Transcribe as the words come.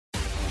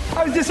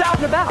I was just out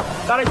and about.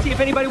 Thought I'd see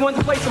if anybody wanted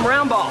to play some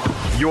round ball.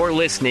 You're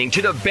listening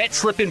to the Bet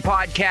Slippin'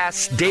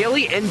 Podcast's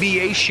daily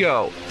NBA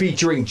show,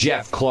 featuring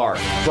Jeff Clark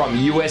from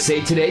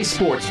USA Today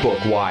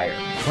Sportsbook Wire.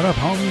 What up,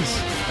 homies?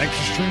 Thanks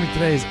for streaming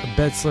today's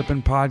Bet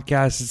Slippin'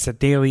 Podcast. It's a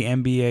daily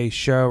NBA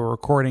show. We're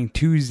recording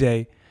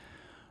Tuesday,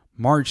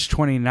 March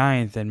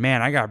 29th, and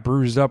man, I got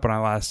bruised up when I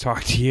last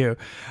talked to you.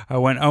 I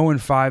went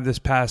 0-5 this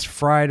past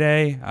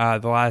Friday,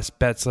 the last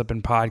Bet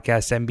Slippin'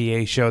 Podcast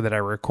NBA show that I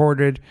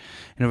recorded,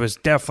 and it was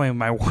definitely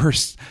my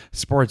worst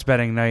sports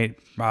betting night,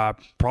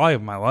 probably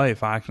of my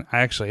life.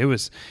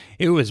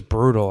 It was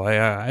brutal.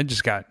 I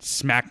just got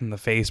smacked in the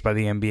face by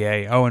the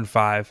NBA.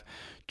 0-5,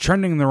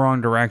 trending in the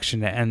wrong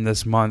direction to end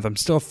this month. I'm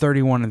still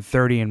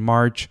 31-30 in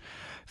March.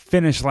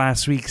 Finished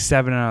last week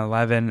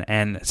 7-11,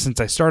 and since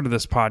I started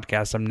this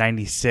podcast, I'm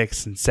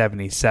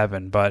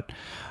 96-77. But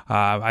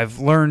I've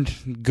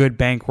learned good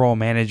bankroll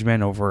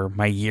management over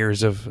my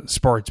years of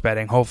sports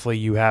betting. Hopefully,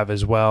 you have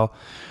as well.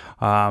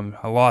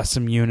 I lost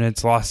some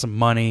units, lost some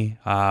money,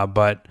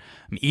 but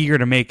I'm eager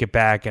to make it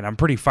back, and I'm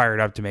pretty fired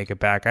up to make it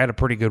back. I had a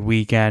pretty good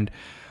weekend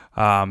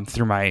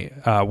through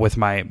with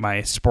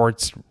my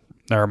sports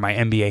or my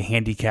NBA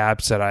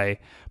handicaps that I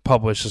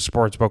published at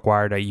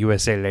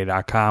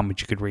sportsbookwired.usatoday.com,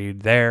 which you could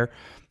read there.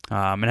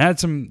 And had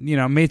some,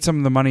 made some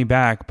of the money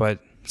back, but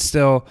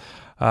still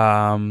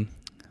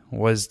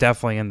was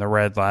definitely in the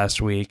red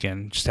last week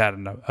and just had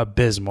an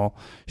abysmal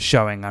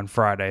showing on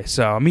Friday.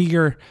 So I'm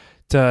eager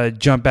to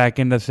jump back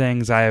into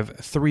things. I have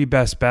 3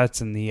 best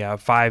bets in the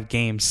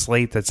 5-game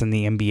slate that's in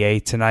the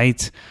NBA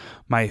tonight.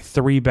 My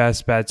 3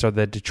 best bets are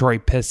the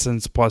Detroit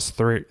Pistons plus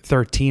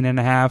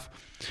 13.5.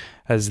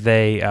 as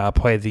they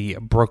play the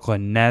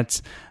Brooklyn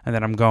Nets. And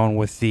then I'm going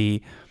with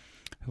the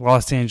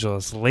Los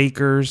Angeles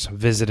Lakers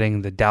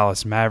visiting the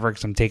Dallas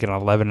Mavericks. I'm taking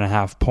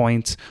 11.5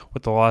 points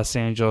with the Los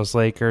Angeles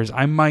Lakers.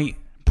 I might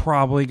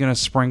probably going to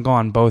sprinkle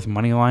on both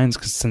money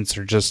lines since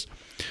they're just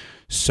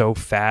so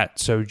fat,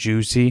 so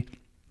juicy.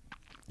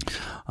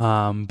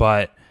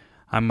 But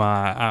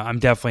I'm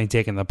definitely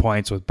taking the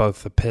points with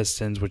both the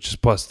Pistons, which is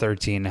plus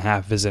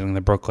 13.5, visiting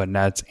the Brooklyn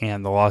Nets,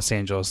 and the Los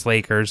Angeles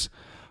Lakers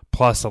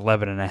plus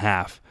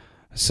 11.5.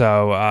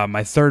 So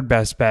my third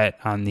best bet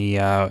on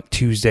the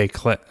Tuesday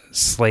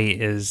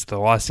slate is the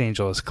Los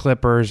Angeles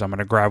Clippers. I'm going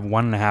to grab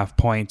 1.5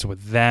 points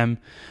with them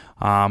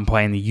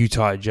playing the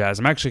Utah Jazz.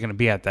 I'm actually going to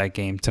be at that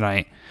game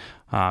tonight,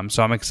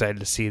 so I'm excited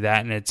to see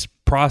that. And it's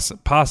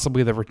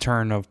possibly the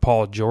return of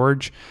Paul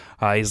George.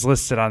 He's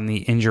listed on the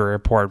injury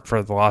report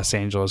for the Los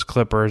Angeles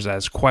Clippers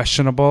as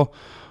questionable.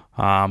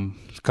 A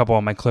couple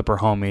of my Clipper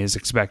homies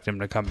expect him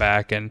to come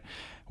back, and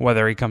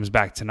whether he comes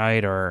back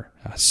tonight or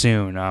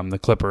soon, the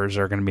Clippers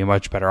are going to be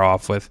much better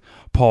off with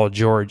Paul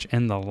George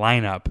in the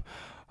lineup.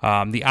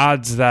 The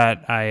odds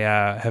that I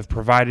have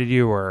provided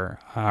you are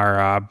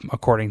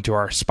according to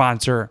our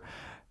sponsor,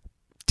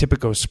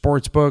 Tipico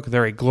Sportsbook.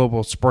 They're a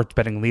global sports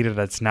betting leader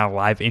that's now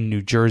live in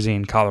New Jersey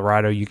and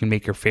Colorado. You can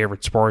make your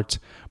favorite sports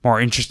more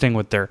interesting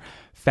with their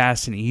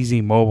fast and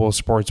easy mobile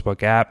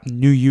sportsbook app.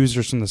 New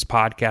users from this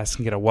podcast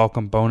can get a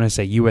welcome bonus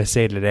at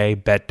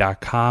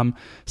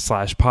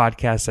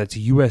usatodaybet.com/podcast. That's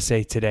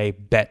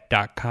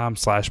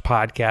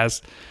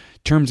usatodaybet.com/podcast.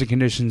 Terms and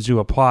conditions do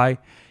apply.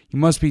 You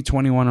must be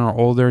 21 or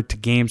older to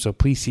game, so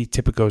please see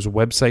Tipico's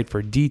website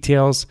for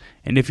details.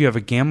 And if you have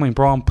a gambling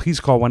problem, please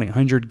call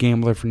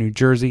 1-800-GAMBLER for New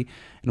Jersey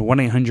and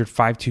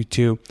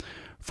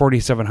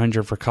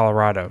 1-800-522-4700 for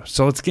Colorado.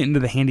 So let's get into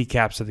the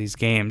handicaps of these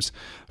games.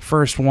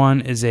 First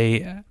one is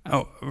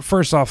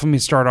first off, let me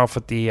start off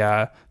with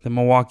the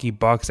Milwaukee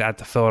Bucks at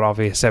the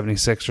Philadelphia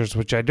 76ers,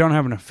 which I don't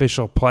have an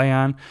official play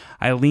on.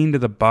 I lean to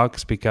the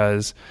Bucks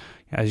because,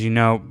 as you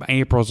know,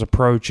 April's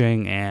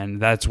approaching,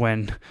 and that's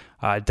when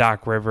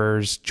Doc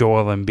Rivers,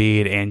 Joel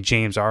Embiid, and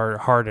James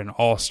Harden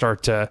all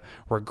start to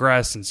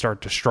regress and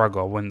start to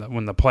struggle when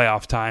the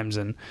playoff times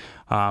and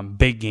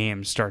big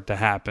games start to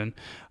happen.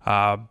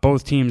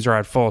 Both teams are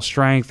at full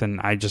strength, and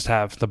I just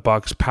have the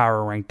Bucks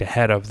power ranked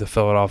ahead of the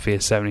Philadelphia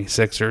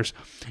 76ers,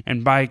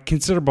 and by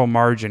considerable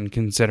margin,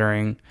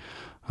 considering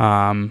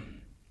given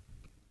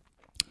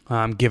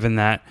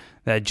that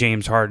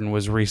James Harden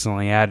was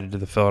recently added to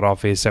the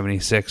Philadelphia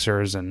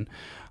 76ers, and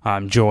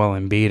Joel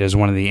Embiid is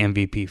one of the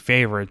MVP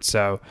favorites.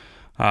 So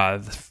the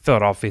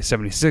Philadelphia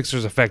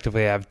 76ers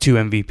effectively have 2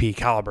 MVP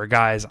caliber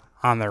guys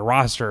on their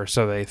roster,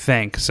 so they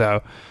think.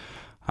 So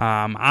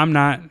I'm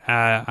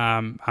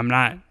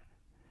not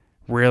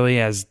really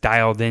as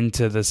dialed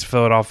into this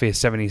Philadelphia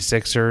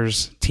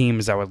 76ers team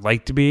as I would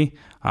like to be.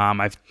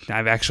 I've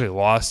actually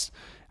lost,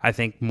 I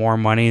think, more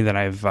money than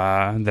I've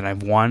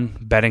won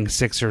betting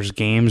Sixers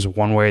games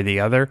one way or the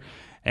other,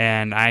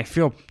 and I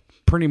feel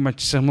pretty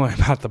much similar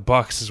about the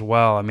Bucks as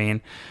well. I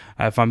mean,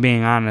 if I'm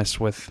being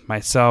honest with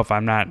myself,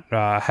 I'm not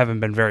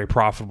haven't been very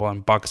profitable in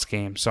Bucks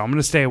games, so I'm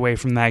going to stay away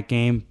from that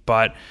game.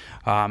 But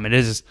it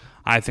is,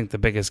 I think, the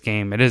biggest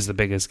game. It is the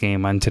biggest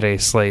game on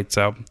today's slate,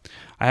 so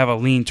I have a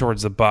lean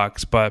towards the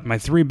Bucks. But my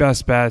 3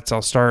 best bets,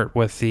 I'll start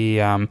with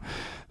the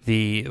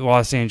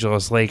Los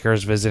Angeles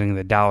Lakers visiting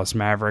the Dallas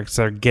Mavericks.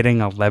 They're getting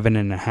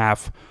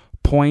 11.5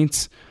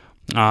 points.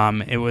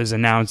 It was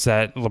announced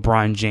that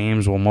LeBron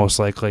James will most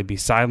likely be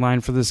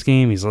sidelined for this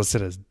game. He's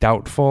listed as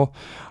doubtful.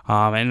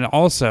 And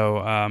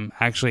also,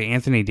 actually,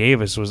 Anthony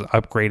Davis was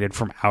upgraded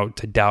from out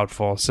to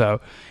doubtful.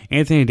 So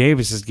Anthony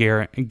Davis is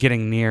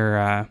getting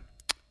near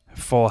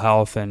full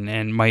health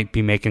and might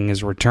be making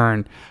his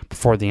return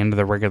before the end of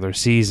the regular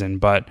season.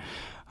 But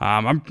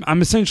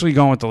I'm essentially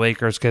going with the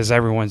Lakers because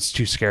everyone's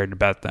too scared to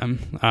bet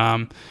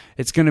them.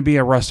 It's going to be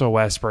a Russell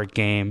Westbrook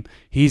game.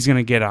 He's going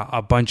to get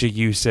a bunch of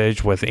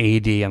usage with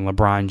AD and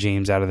LeBron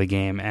James out of the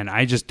game, and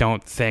I just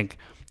don't think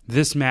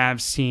this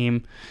Mavs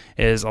team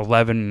is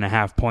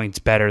 11.5 points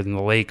better than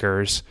the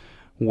Lakers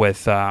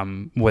with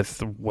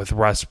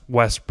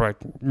Westbrook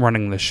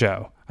running the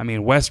show. I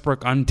mean,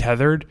 Westbrook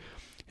untethered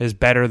is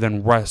better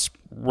than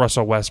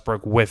Russell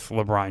Westbrook with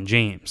LeBron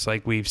James.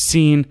 Like we've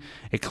seen,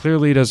 it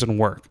clearly doesn't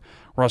work.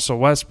 Russell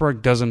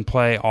Westbrook doesn't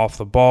play off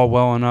the ball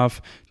well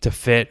enough to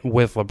fit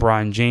with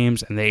LeBron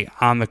James, and they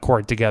on the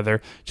court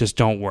together just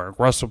don't work.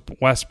 Russell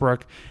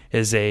Westbrook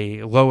is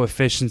a low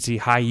efficiency,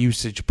 high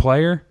usage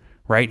player,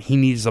 right? He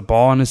needs the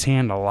ball in his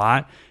hand a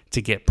lot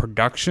to get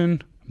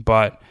production,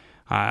 but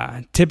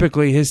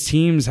typically his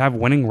teams have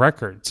winning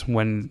records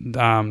when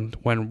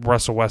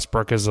Russell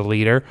Westbrook is the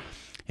leader,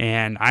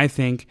 and I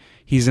think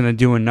he's going to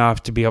do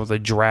enough to be able to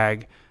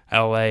drag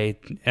LA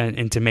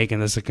into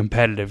making this a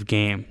competitive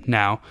game.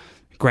 Now,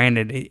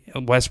 granted,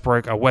 a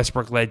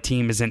Westbrook-led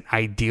team isn't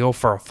ideal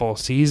for a full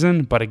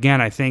season, but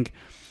again, I think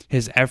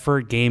his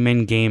effort game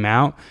in, game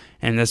out,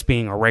 and this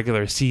being a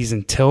regular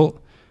season tilt,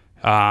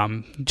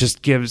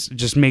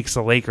 just makes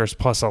the Lakers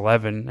plus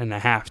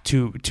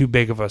 11.5 too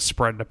big of a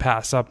spread to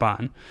pass up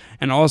on.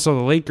 And also,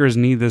 the Lakers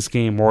need this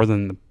game more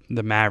than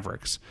the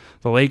Mavericks.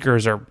 The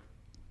Lakers are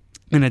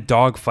in a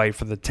dogfight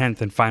for the 10th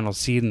and final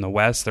seed in the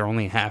West. They're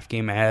only a half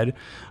game ahead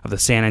of the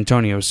San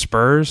Antonio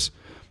Spurs.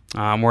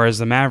 Whereas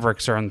the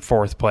Mavericks are in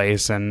fourth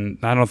place, and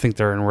I don't think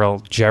they're in real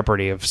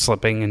jeopardy of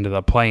slipping into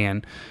the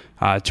play-in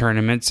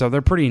tournament. So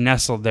they're pretty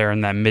nestled there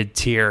in that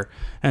mid-tier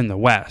in the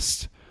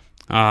West.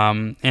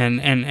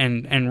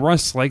 And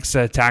Russ likes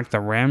to attack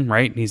the rim,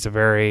 right? He's a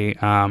very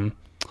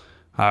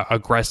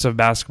aggressive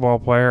basketball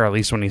player, at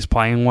least when he's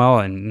playing well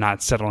and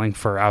not settling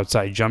for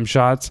outside jump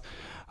shots.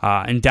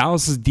 And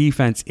Dallas's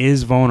defense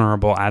is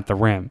vulnerable at the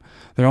rim.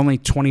 They're only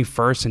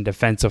 21st in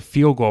defensive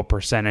field goal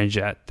percentage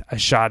at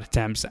shot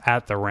attempts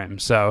at the rim.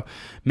 So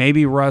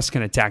maybe Russ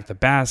can attack the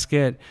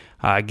basket,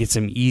 get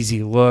some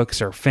easy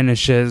looks or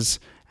finishes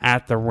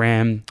at the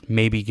rim,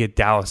 maybe get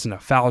Dallas into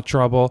foul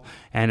trouble.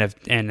 And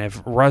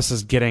if Russ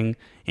is getting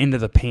into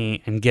the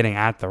paint and getting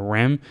at the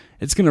rim,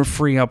 it's going to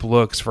free up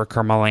looks for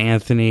Carmelo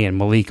Anthony and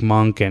Malik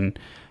Monk. And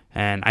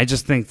I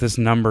just think this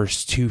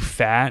number's too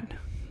fat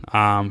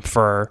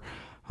for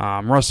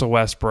Russell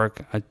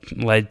Westbrook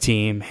led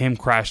team, him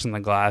crashing the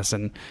glass,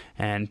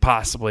 and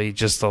possibly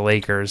just the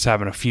Lakers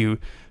having a few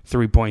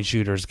three-point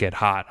shooters get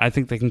hot. I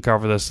think they can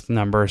cover this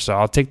number, so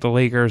I'll take the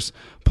Lakers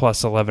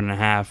plus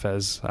 11.5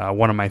 as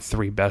one of my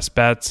three best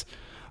bets.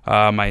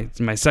 My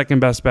second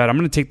best bet, I'm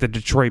going to take the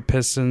Detroit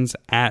Pistons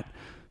at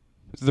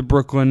the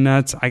Brooklyn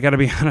Nets. I got to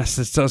be honest,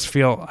 this does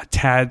feel a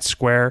tad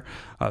square.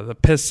 The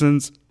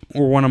Pistons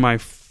were one of my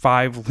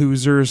 5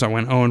 losers. I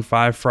went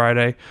 0-5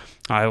 Friday.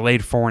 I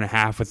laid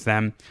 4.5 with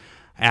them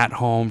at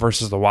home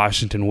versus the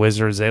Washington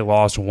Wizards. They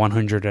lost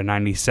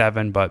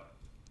 100-97, but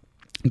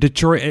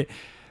Detroit,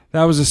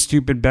 that was a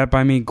stupid bet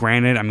by me.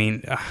 Granted, I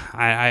mean,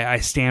 I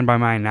stand by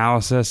my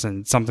analysis,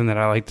 and something that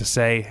I like to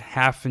say,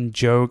 half in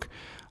joke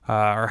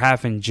or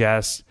half in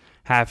jest,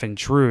 half in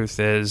truth,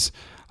 is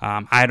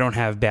I don't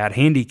have bad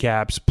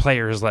handicaps.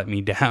 Players let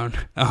me down.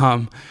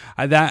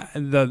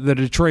 The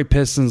Detroit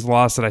Pistons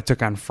loss that I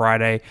took on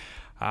Friday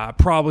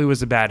probably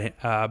was a bad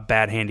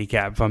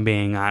handicap, if I'm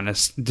being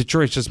honest.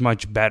 Detroit's just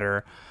much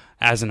better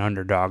as an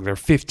underdog. They're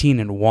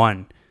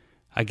 15-1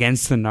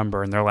 against the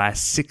number in their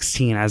last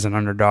 16 as an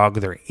underdog.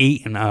 They're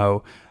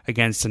 8-0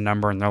 against the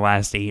number in their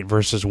last 8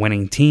 versus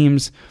winning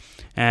teams.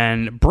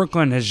 And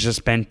Brooklyn has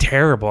just been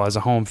terrible as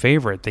a home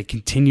favorite. They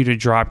continue to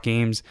drop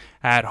games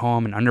at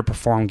home and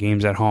underperform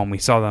games at home. We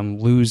saw them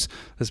lose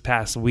this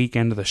past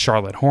weekend to the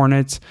Charlotte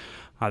Hornets.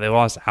 They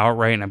lost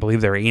outright, and I believe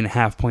they were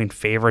 8.5-point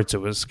favorites.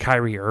 It was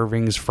Kyrie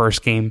Irving's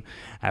first game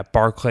at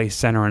Barclays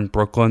Center in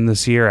Brooklyn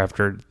this year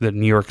after the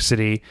New York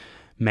City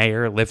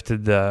mayor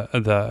lifted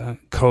the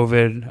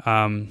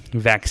COVID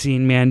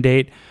vaccine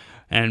mandate.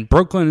 And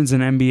Brooklyn is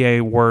an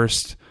NBA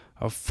worst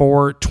of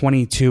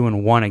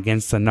 4-22-1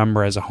 against the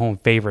number as a home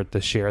favorite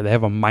this year. They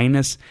have a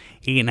minus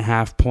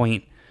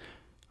 8.5-point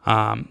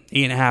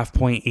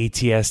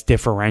ATS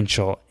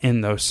differential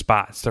in those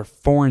spots. They're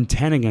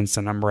 4-10 against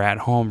the number at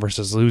home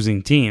versus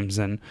losing teams.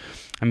 And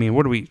I mean,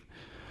 what are we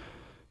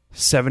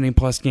 70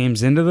 plus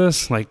games into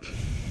this? Like,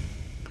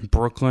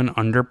 Brooklyn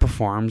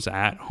underperforms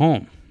at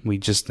home.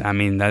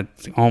 That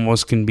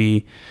almost can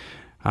be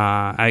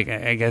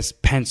I guess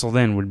penciled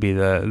in would be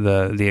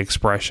the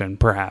expression,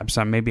 perhaps.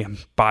 Maybe I'm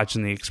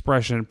botching the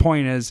expression.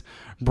 Point is,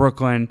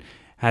 Brooklyn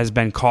has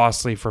been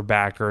costly for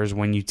backers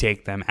when you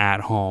take them at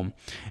home.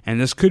 And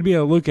this could be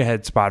a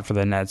look-ahead spot for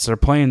the Nets. They're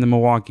playing the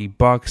Milwaukee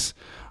Bucks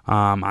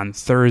on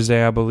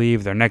Thursday, I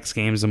believe. Their next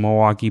game is the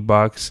Milwaukee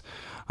Bucks.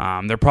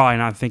 They're probably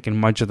not thinking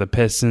much of the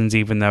Pistons,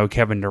 even though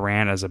Kevin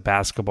Durant, as a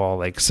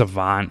basketball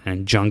savant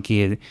and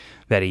junkie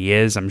that he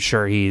is, I'm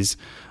sure he's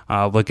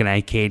looking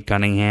at Cade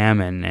Cunningham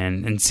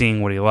and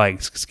seeing what he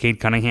likes, because Cade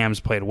Cunningham's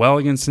played well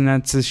against the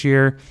Nets this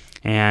year,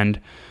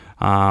 and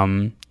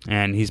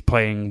he's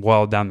playing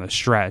well down the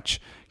stretch.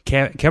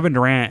 Kevin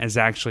Durant has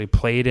actually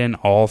played in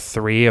all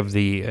three of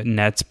the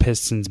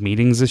Nets-Pistons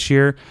meetings this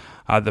year.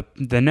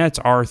 The Nets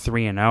are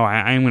 3-0.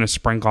 I am going to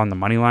sprinkle on the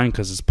money line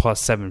because it's plus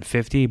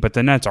 750, but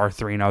the Nets are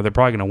 3-0. They're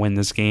probably going to win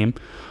this game.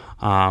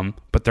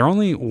 But they're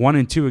only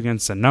 1-2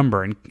 against the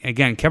number. And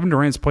again, Kevin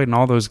Durant's played in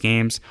all those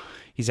games.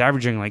 He's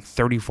averaging like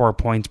 34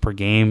 points per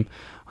game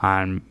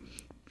on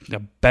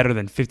better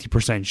than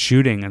 50%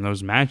 shooting in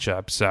those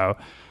matchups. So,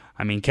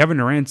 I mean, Kevin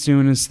Durant's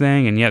doing his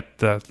thing, and yet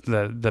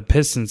the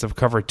Pistons have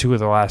covered 2 of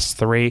the last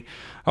 3.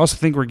 I also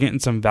think we're getting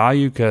some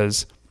value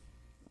because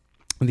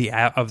due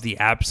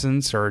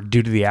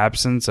to the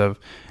absence of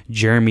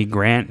Jeremy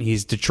Grant.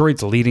 He's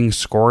Detroit's leading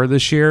scorer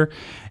this year,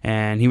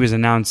 and it was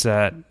announced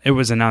that he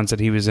was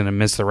going to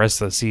miss the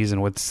rest of the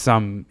season with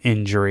some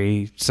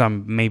injury,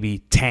 some maybe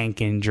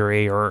tank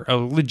injury or a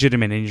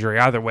legitimate injury.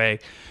 Either way,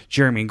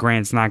 Jeremy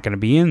Grant's not going to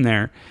be in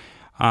there.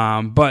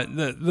 But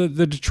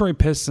the Detroit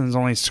Pistons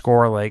only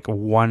score like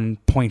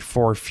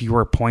 1.4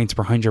 fewer points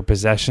per 100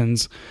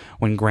 possessions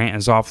when Grant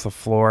is off the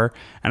floor.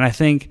 And I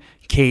think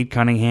Cade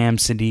Cunningham,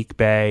 Sadiq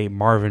Bey,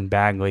 Marvin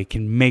Bagley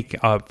can make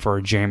up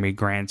for Jeremy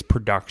Grant's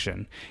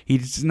production.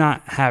 He's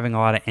not having a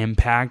lot of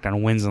impact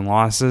on wins and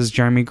losses,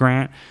 Jeremy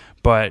Grant,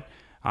 but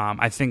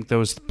I think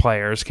those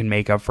players can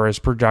make up for his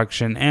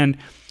production. And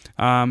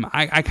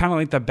I kind of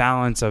like the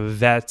balance of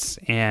vets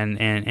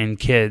and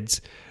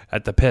kids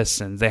at the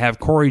Pistons. They have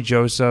Corey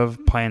Joseph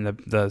playing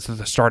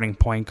the starting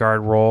point guard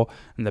role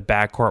in the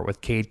backcourt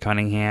with Cade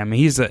Cunningham.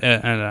 He's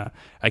a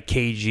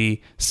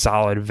cagey,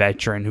 solid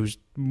veteran who's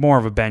more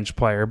of a bench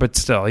player, but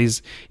still,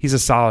 he's a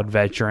solid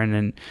veteran.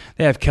 And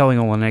they have Kelly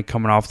Olynyk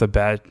coming off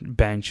the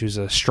bench, who's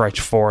a stretch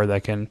four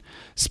that can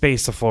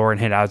space the floor and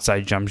hit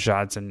outside jump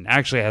shots, and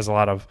actually has a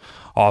lot of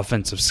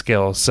offensive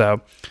skills.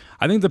 So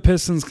I think the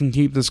Pistons can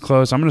keep this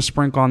close. I'm going to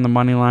sprinkle on the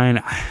money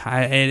line.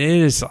 It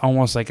is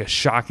almost like a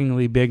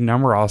shockingly big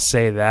number, I'll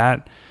say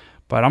that,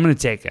 but I'm going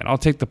to take it. I'll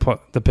take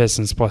the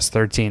Pistons plus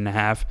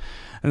 13.5.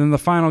 And then the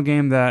final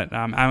game that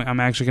I'm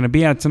actually going to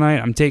be at tonight,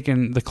 I'm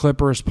taking the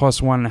Clippers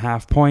plus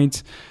 1.5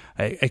 points.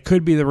 It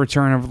could be the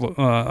return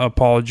of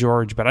Paul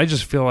George, but I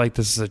just feel like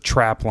this is a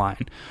trap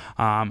line.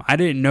 I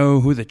didn't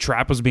know who the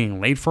trap was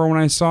being laid for when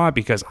I saw it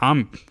because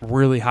I'm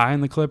really high in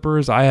the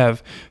Clippers. I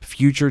have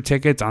future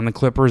tickets on the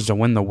Clippers to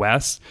win the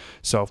West.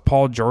 So if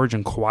Paul George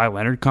and Kawhi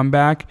Leonard come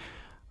back,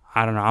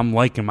 I don't know. I'm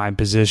liking my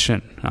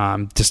position.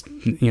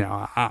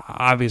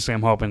 Obviously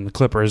I'm hoping the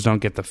Clippers don't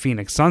get the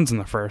Phoenix Suns in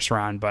the first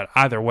round, but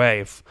either way,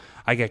 if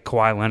I get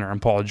Kawhi Leonard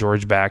and Paul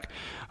George back,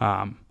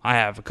 I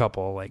have a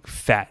couple like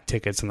fat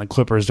tickets in the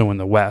Clippers to win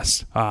the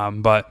West.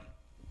 But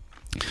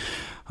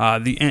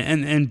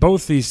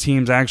both these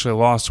teams I actually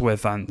lost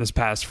with on this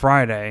past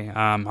Friday.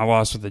 I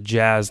lost with the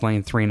Jazz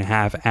laying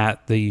 3.5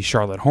 at the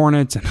Charlotte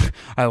Hornets, and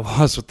I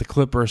lost with the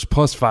Clippers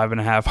plus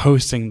 5.5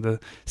 hosting the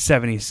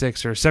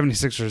 76ers.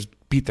 76ers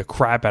beat the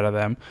crap out of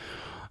them.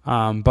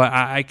 But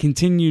I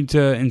continue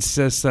to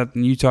insist that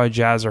the Utah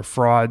Jazz are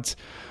frauds.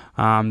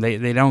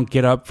 They don't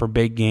get up for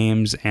big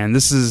games, and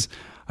this is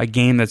a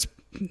game that's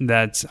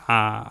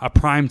a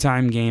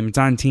primetime game. It's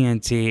on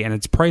TNT, and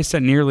it's priced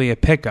at nearly a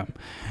pick'em.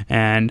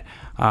 And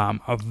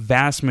a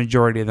vast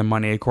majority of the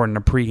money, according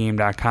to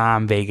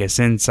pregame.com, Vegas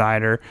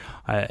Insider,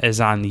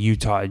 is on the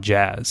Utah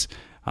Jazz.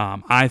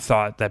 I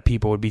thought that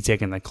people would be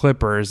taking the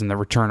Clippers and the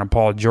return of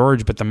Paul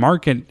George, but the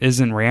market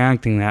isn't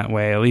reacting that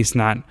way, at least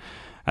not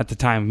at the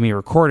time of me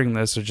recording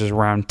this, which is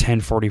around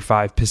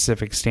 10:45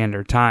 Pacific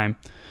Standard Time.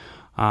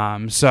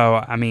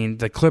 So, I mean,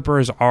 the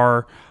Clippers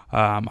are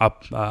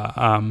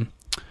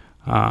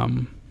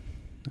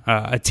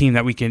a team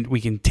that we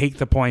can take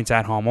the points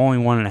at home, only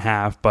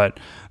 1.5, but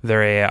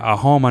they're a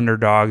home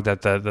underdog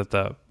that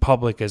the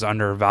public is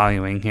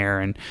undervaluing here,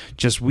 and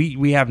just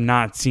we have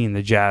not seen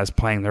the Jazz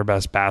playing their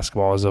best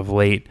basketball as of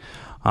late.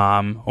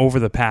 Over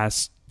the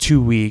past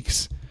 2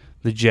 weeks,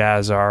 the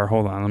Jazz are,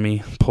 hold on, let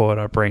me pull it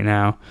up right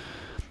now.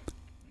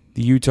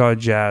 The Utah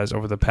Jazz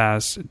over the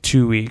past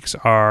 2 weeks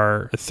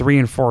are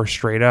 3-4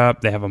 straight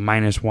up. They have a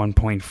minus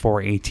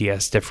 1.4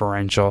 ATS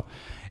differential.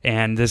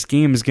 And this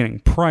game is getting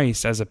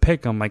priced as a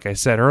pick'em, like I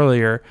said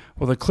earlier.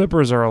 Well, the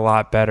Clippers are a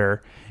lot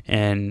better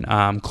in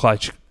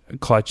clutch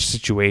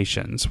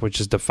situations, which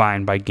is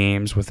defined by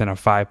games within a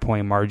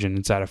 5-point margin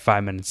inside of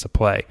 5 minutes to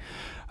play.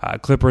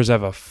 Clippers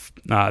have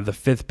the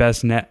 5th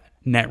best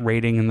net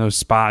rating in those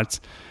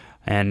spots,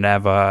 and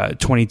have a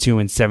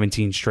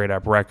 22-17 straight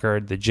up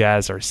record. The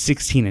Jazz are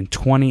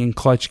 16-20 in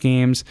clutch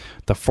games,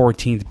 the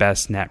 14th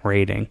best net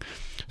rating.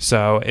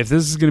 So if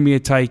this is going to be a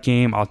tight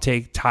game, I'll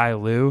take Ty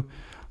Lue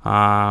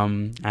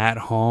at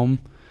home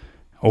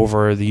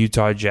over the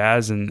Utah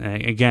Jazz. And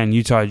again,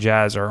 Utah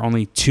Jazz are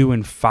only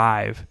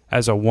 2-5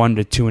 as a 1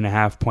 to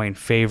 2.5 point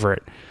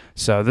favorite.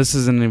 So this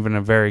isn't even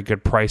a very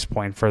good price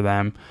point for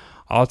them.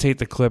 I'll take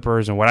the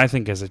Clippers and what I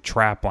think is a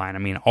trap line. I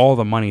mean, all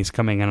the money's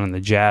coming in on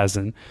the Jazz,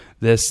 and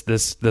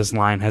this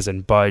line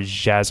hasn't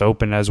budged. Jazz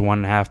opened as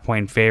 1.5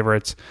 point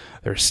favorites.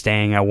 They're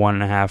staying at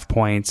 1.5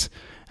 points,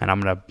 and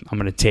I'm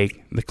gonna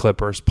take the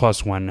Clippers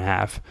plus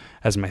 1.5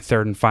 as my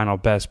third and final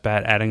best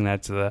bet. Adding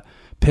that to the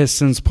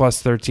Pistons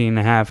plus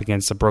 13.5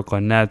 against the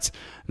Brooklyn Nets,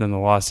 and then the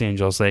Los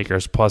Angeles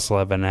Lakers plus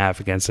 11.5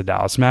 against the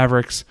Dallas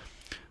Mavericks.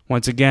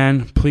 Once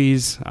again,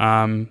 please,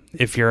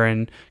 if you're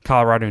in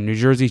Colorado and New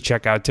Jersey,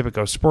 check out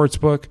Tipico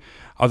Sportsbook.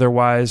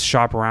 Otherwise,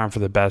 shop around for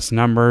the best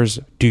numbers.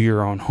 Do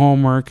your own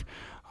homework.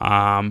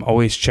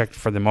 Always check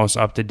for the most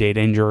up-to-date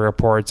injury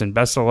reports. And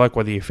best of luck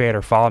whether you fade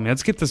or follow me.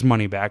 Let's get this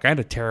money back. I had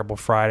a terrible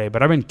Friday,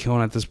 but I've been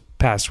killing it this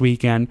past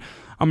weekend.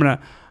 I'm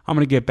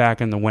gonna get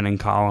back in the winning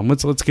column.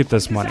 Let's get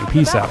this money.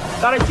 Peace out.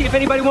 Thought I'd see if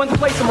anybody wanted to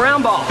play some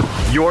round ball.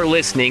 You're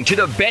listening to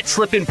the Bet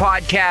Slippin'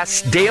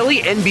 Podcast's daily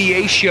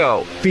NBA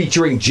show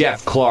featuring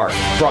Jeff Clark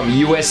from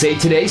USA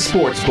Today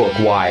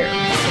Sportsbook Wire.